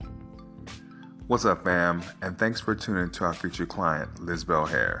What's up, fam? And thanks for tuning to our featured client, Liz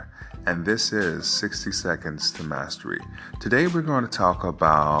Hare. And this is 60 Seconds to Mastery. Today, we're going to talk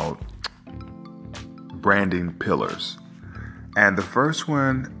about branding pillars. And the first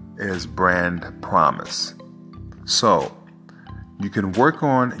one is brand promise. So, you can work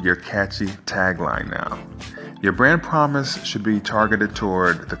on your catchy tagline now. Your brand promise should be targeted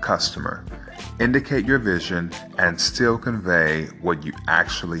toward the customer, indicate your vision, and still convey what you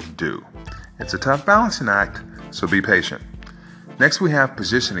actually do. It's a tough balancing act, so be patient. Next, we have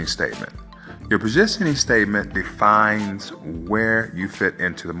positioning statement. Your positioning statement defines where you fit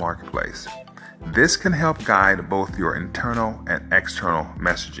into the marketplace. This can help guide both your internal and external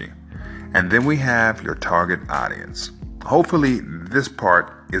messaging. And then we have your target audience. Hopefully, this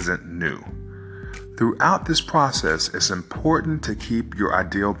part isn't new. Throughout this process, it's important to keep your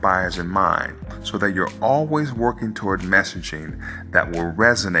ideal buyers in mind so that you're always working toward messaging that will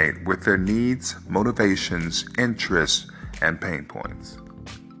resonate with their needs, motivations, interests, and pain points.